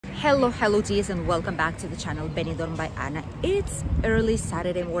Hello dears, and welcome back to the channel Benidorm by Anna. It's early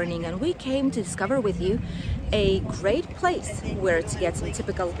Saturday morning and we came to discover with you a great place where to get some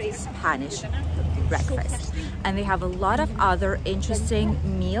typical Spanish breakfast. And they have a lot of other interesting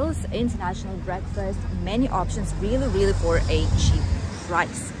meals, international breakfast, many options, really for a cheap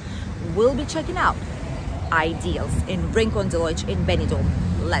price. We'll be checking out Ideals in Rincon de Loix in Benidorm.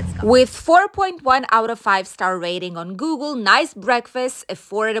 Let's go. With 4.1 out of 5-star rating on Google, nice breakfast,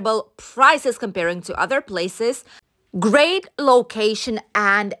 affordable prices comparing to other places, great location,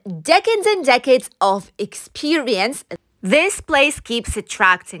 and decades of experience, this place keeps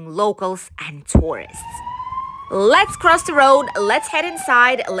attracting locals and tourists. Let's cross the road, let's head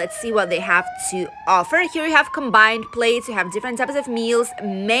inside, let's see what they have to offer. Here you have combined plates, you have different types of meals,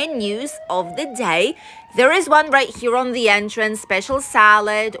 menus of the day. There is one right here on the entrance, special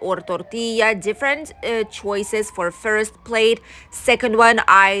salad or tortilla, different choices for first plate. Second one,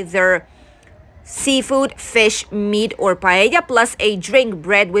 either seafood, fish, meat, or paella, plus a drink,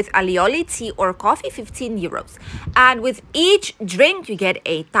 bread with alioli, tea, or coffee, 15 euros. And with each drink, you get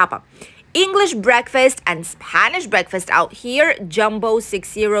a tapa. English breakfast and Spanish breakfast out here. Jumbo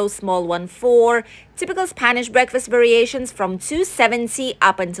 6 euros, small one 4. Typical Spanish breakfast variations from 2.70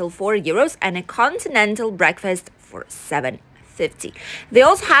 up until 4 euros, and a continental breakfast for 7.50. They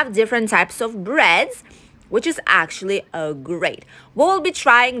also have different types of breads, which is actually great. We'll be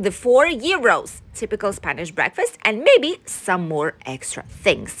trying the 4 euros typical Spanish breakfast and maybe some more extra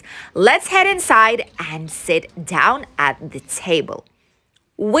things. Let's head inside and sit down at the table.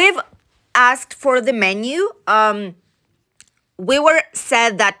 We've asked for the menu. We were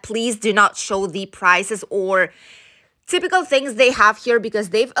said that please do not show the prices or typical things they have here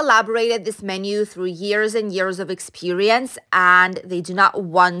because they've elaborated this menu through years and years of experience and they do not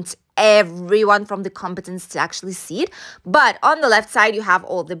want everyone from the competence to actually see it. But on the left side you have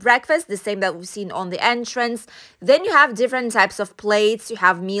all the breakfast, the same that we've seen on the entrance. Then you have different types of plates. You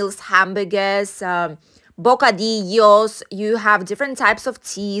have meals, hamburgers, bocadillos, you have different types of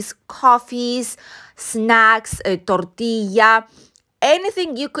teas, coffees, snacks, tortilla,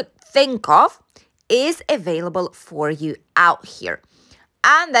 anything you could think of is available for you out here.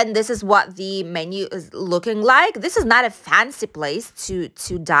 And then this is what the menu is looking like. This is not a fancy place to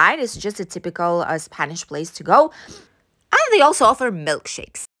dine. It's just a typical Spanish place to go. And they also offer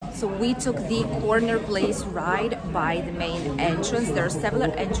milkshakes. So we took the corner place right by the main entrance. There are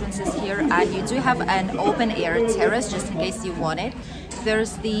several entrances here and you do have an open air terrace just in case you want it.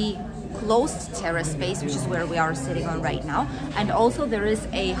 There's the closed terrace space, which is where we are sitting on right now. And also there is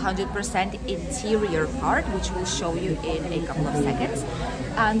a 100% interior part, which we'll show you in a couple of seconds.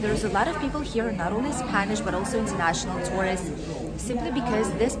 And there's a lot of people here, not only Spanish, but also international tourists, simply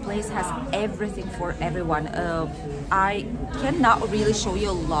because this place has everything for everyone. I cannot really show you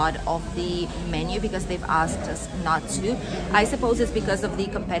a lot of the menu because they've asked us not to. I suppose it's because of the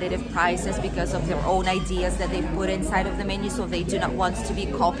competitive prices, because of their own ideas that they've put inside of the menu, so they do not want to be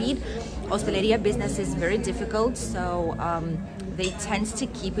copied. Hosteleria business is very difficult, so they tend to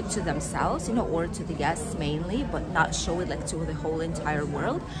keep it to themselves, you know, or to the guests mainly, but not show it like to the whole entire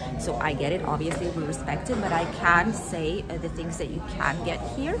world. So I get it, obviously we respect it, but I can say the things that you can get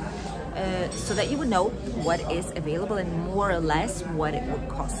here so that you would know what is available and more or less what it would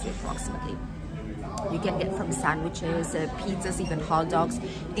cost you approximately. You can get from sandwiches, pizzas, even hot dogs.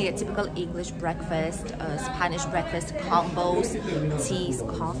 You can get typical English breakfast, Spanish breakfast combos, teas,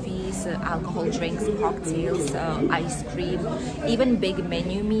 coffees, alcohol drinks, cocktails, ice cream, even big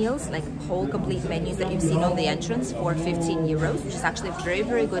menu meals, like whole complete menus that you've seen on the entrance for 15 euros, which is actually a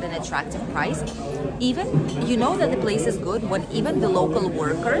very good and attractive price. Even, you know that the place is good when even the local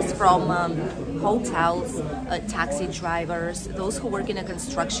workers from hotels, taxi drivers, those who work in a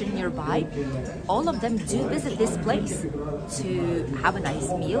construction nearby, all of them do visit this place to have a nice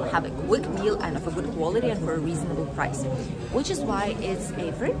meal, have a quick meal and of a good quality and for a reasonable price, which is why it's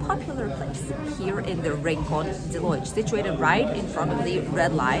a very popular place here in the Rincon de Loix, situated right in front of the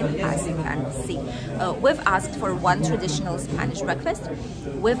red line, as you can see. We've asked for one traditional Spanish breakfast,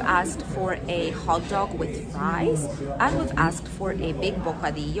 we've asked for a hot dog with fries, and we've asked for a big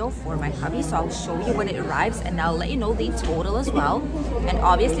bocadillo for my hubby, so I'll show you when it arrives and I'll let you know the total as well, and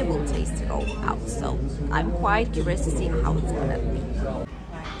obviously we'll taste it all out. So I'm quite curious to see how it's gonna be.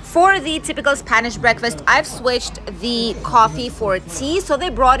 For the typical Spanish breakfast, I've switched the coffee for tea, so they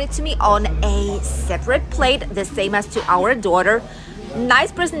brought it to me on a separate plate, the same as to our daughter.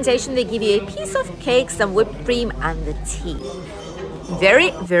 Nice presentation. They give you a piece of cake, some whipped cream, and the tea.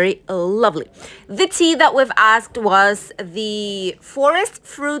 Very lovely. The tea that we've asked was the forest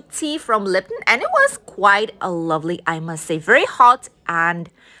fruit tea from Lipton, and it was quite a lovely, I must say, very hot and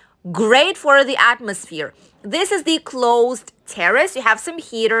Great for the atmosphere. This is the closed terrace. You have some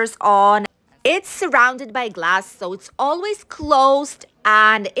heaters on. It's surrounded by glass, so it's always closed,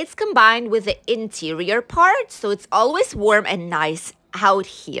 and it's combined with the interior part, so it's always warm and nice out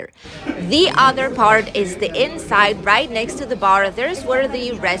here. The other part is the inside, right next to the bar. There's where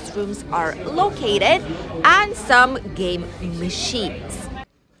the restrooms are located and some game machines.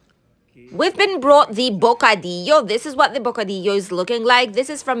 We've been brought the bocadillo. This is what the bocadillo is looking like. This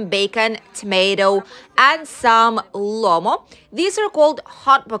is from bacon, tomato, and some lomo. These are called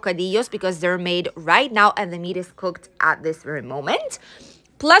hot bocadillos because they're made right now and the meat is cooked at this very moment.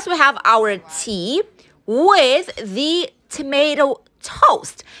 Plus, we have our tea with the tomato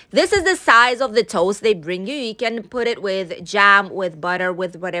toast. This is the size of the toast they bring you. You can put it with jam, with butter,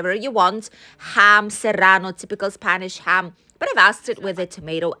 with whatever you want. Ham, serrano, typical Spanish ham. But I've asked it with a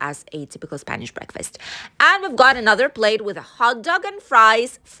tomato as a typical Spanish breakfast. And we've got another plate with a hot dog and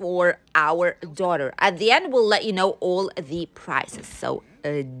fries for our daughter. At the end, we'll let you know all the prices, so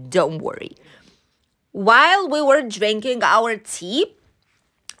don't worry. While we were drinking our tea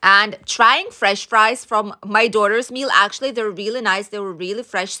and trying fresh fries from my daughter's meal, actually, they're really nice. They were really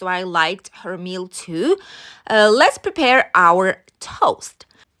fresh, so I liked her meal too. Let's prepare our toast.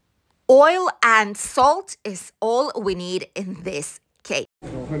 Oil and salt is all we need in this cake.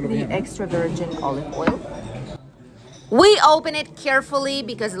 The extra virgin olive oil. We open it carefully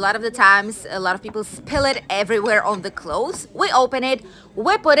because a lot of the times, a lot of people spill it everywhere on the clothes. We open it,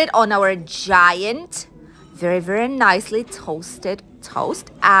 we put it on our giant, very, very nicely toasted toast,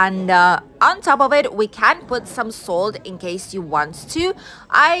 and on top of it we can put some salt in case you want to.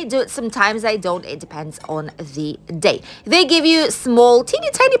 I do it sometimes, I don't, it depends on the day. They give you small teeny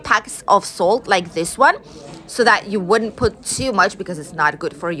tiny packs of salt like this one so that you wouldn't put too much because it's not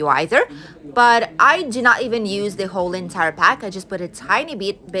good for you either, but I do not even use the whole entire pack. I just put a tiny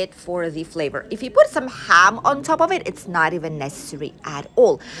bit for the flavor. If you put some ham on top of it, it's not even necessary at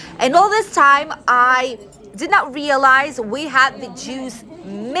all. And all this time I did not realize we had the juice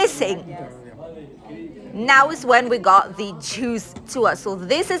missing. Now is when we got the juice to us. So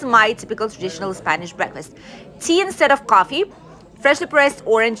this is my typical traditional Spanish breakfast. Tea instead of coffee, freshly pressed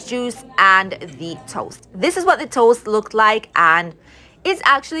orange juice, and the toast. This is what the toast looked like, and it's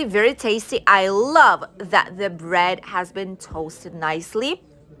actually very tasty. I love that the bread has been toasted nicely.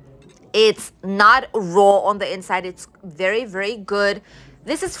 It's not raw on the inside. It's very, very good.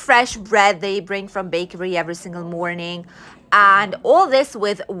 This is fresh bread they bring from bakery every single morning. And all this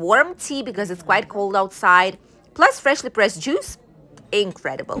with warm tea because it's quite cold outside. Plus freshly pressed juice.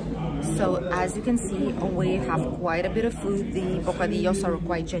 Incredible. So as you can see, we have quite a bit of food. The bocadillos are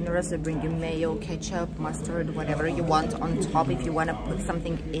quite generous. They bring you mayo, ketchup, mustard, whatever you want on top if you want to put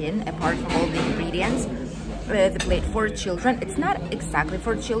something in apart from all the ingredients. The plate for children, it's not exactly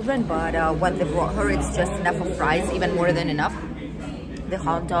for children, but what they brought her, it's just enough of fries, even more than enough. The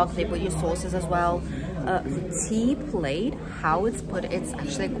hot dog, they put you sauces as well. The tea plate, how it's put, it's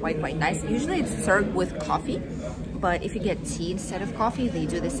actually quite nice. Usually it's served with coffee, but if you get tea instead of coffee, they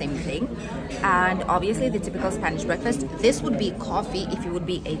do the same thing. And obviously the typical Spanish breakfast, this would be coffee if you would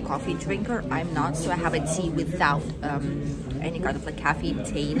be a coffee drinker. I'm not, so I have a tea without any kind of like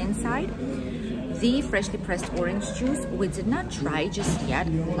caffeine inside. The freshly pressed orange juice, we did not try just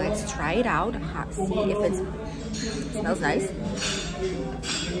yet. Let's try it out, see if it smells nice.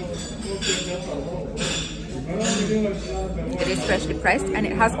 It is freshly pressed and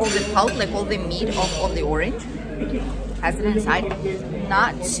it has all the pulp, like all the meat of the orange. Has it inside.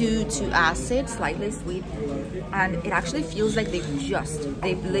 Not too acid, slightly sweet, and it actually feels like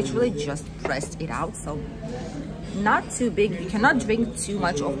they've literally just pressed it out. So not too big. You cannot drink too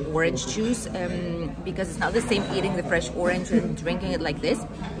much of orange juice because it's not the same eating the fresh orange and drinking it like this.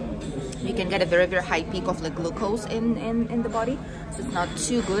 You can get a very high peak of like glucose in the body, so it's not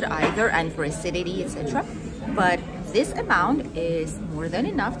too good either, and for acidity, etc. But this amount is more than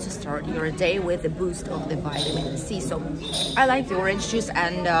enough to start your day with a boost of the vitamin C. So I like the orange juice,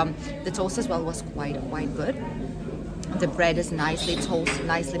 and the toast as well was quite good. The bread is nicely toasted,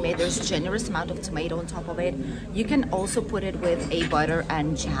 nicely made. There's a generous amount of tomato on top of it. You can also put it with a butter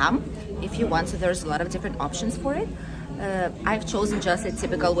and jam if you want, so there's a lot of different options for it. I've chosen just a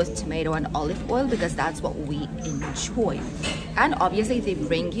typical with tomato and olive oil because that's what we enjoy. And obviously they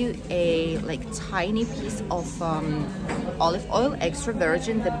bring you a like tiny piece of olive oil, extra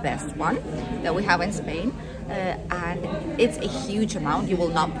virgin, the best one that we have in Spain, and it's a huge amount. You will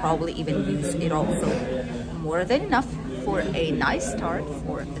not probably even use it all, so more than enough for a nice start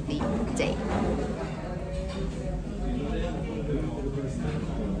for the day.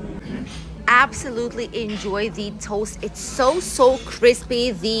 absolutely enjoy the toast. It's so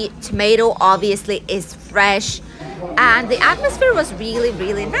crispy. The tomato obviously is fresh, and the atmosphere was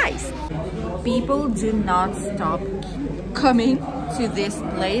really nice. People do not stop coming to this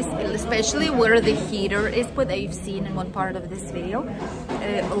place, especially where the heater is put, that you've seen in one part of this video.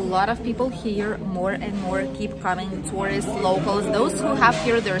 A lot of people here, more and more, keep coming. Tourists, locals, those who have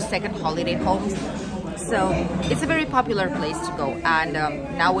here their second holiday homes. So it's a very popular place to go, and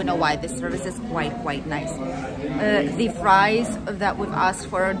now we know why. The service is quite nice. The fries that we've asked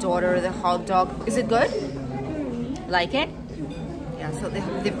for our daughter, the hot dog, is it good? Like it? Yeah, so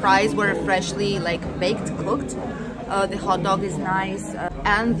the fries were freshly baked, cooked. The hot dog is nice,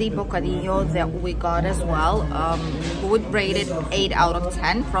 and the bocadillo that we got as well, we would rate it 8 out of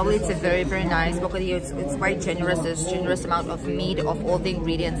 10. Probably it's a very nice bocadillo. It's quite generous. There's generous amount of meat, of all the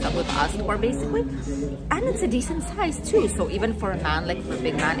ingredients that we've asked for basically, and it's a decent size too. So even for a man, like for a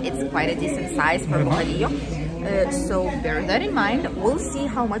big man, it's quite a decent size for a bocadillo. So bear that in mind. We'll see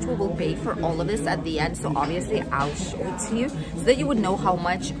how much we will pay for all of this at the end, so obviously I'll show it to you so that you would know how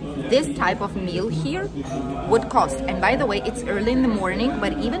much this type of meal here would cost. And by the way, it's early in the morning,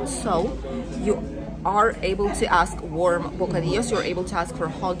 but even so, you are able to ask warm bocadillos. You're able to ask for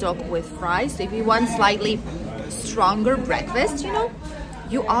hot dog with fries. So if you want slightly stronger breakfast, you know,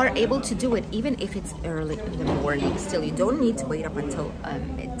 you are able to do it even if it's early in the morning. Still, you don't need to wait up until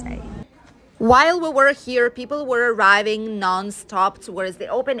midday. While we were here, people were arriving non-stop towards the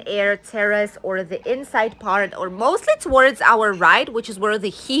open air terrace or the inside part, or mostly towards our right, which is where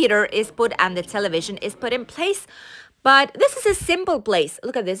the heater is put and the television is put in place. But this is a simple place.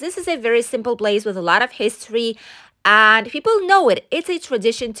 Look at this. This is a very simple place with a lot of history, and people know it. It's a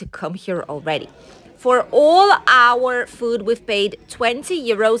tradition to come here already. For all our food, we've paid 20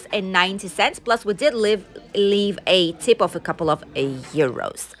 euros and 90 cents. Plus, we did leave a tip of a couple of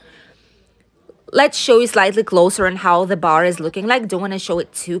euros. Let's show you slightly closer on how the bar is looking like. Don't want to show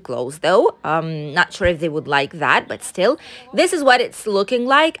it too close though. Not sure if they would like that, but still, this is what it's looking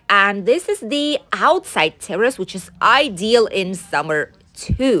like. And this is the outside terrace, which is ideal in summer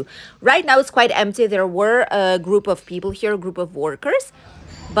too. Right now, it's quite empty. There were a group of people here, a group of workers.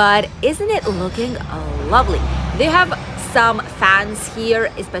 But isn't it looking lovely? They have some fans here,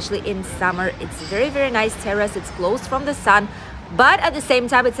 especially in summer. It's very nice terrace. It's closed from the sun. But at the same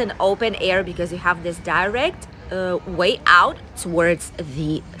time, it's an open air because you have this direct way out towards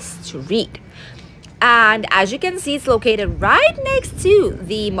the street. And as you can see, it's located right next to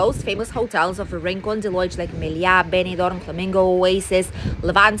the most famous hotels of Rincon de Loix, like Meliá, Benidorm, Flamingo, Oasis,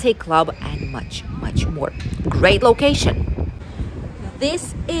 Levante Club, and much more. Great location.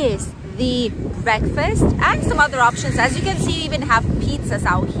 This is the breakfast and some other options. As you can see, you even have pizzas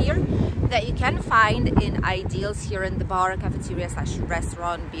out here that you can find in Ideals here in the bar, cafeteria /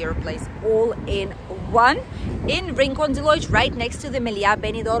 restaurant, beer place, all in one in Rincon de Loix, right next to the Meliá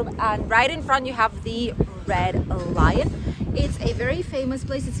Benidorm, and right in front you have the Red Lion. It's a very famous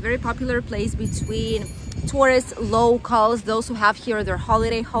place. It's a very popular place between tourists, locals, those who have here their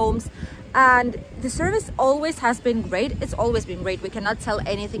holiday homes. And the service always has been great. It's always been great. We cannot tell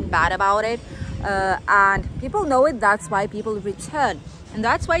anything bad about it. And people know it. That's why people return. And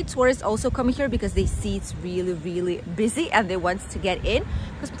that's why tourists also come here, because they see it's really busy and they want to get in,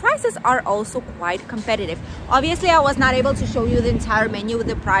 because prices are also quite competitive. Obviously, I was not able to show you the entire menu with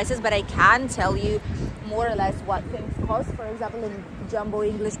the prices, but I can tell you more or less what things cost. For example, in Jumbo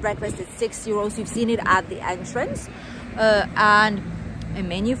English breakfast, it's 6 euros. You've seen it at the entrance. And a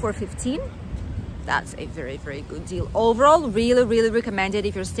menu for 15. That's a very good deal. Overall, really recommend it.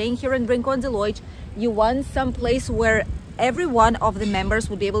 If you're staying here in Rincon de Loix, you want some place where every one of the members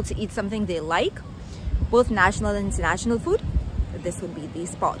would be able to eat something they like, both national and international food, this would be the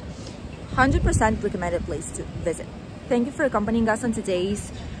spot. 100% recommended place to visit. Thank you for accompanying us on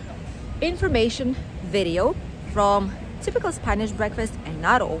today's information video from typical Spanish breakfast, and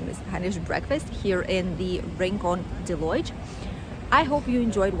not only Spanish breakfast, here in the Rincon de Loix. I hope you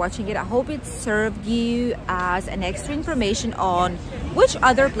enjoyed watching it. I hope it served you as an extra information on which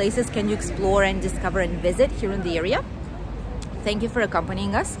other places can you explore and discover and visit here in the area. Thank you for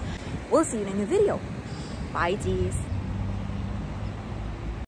accompanying us. We'll see you in a new video. Bye, teas.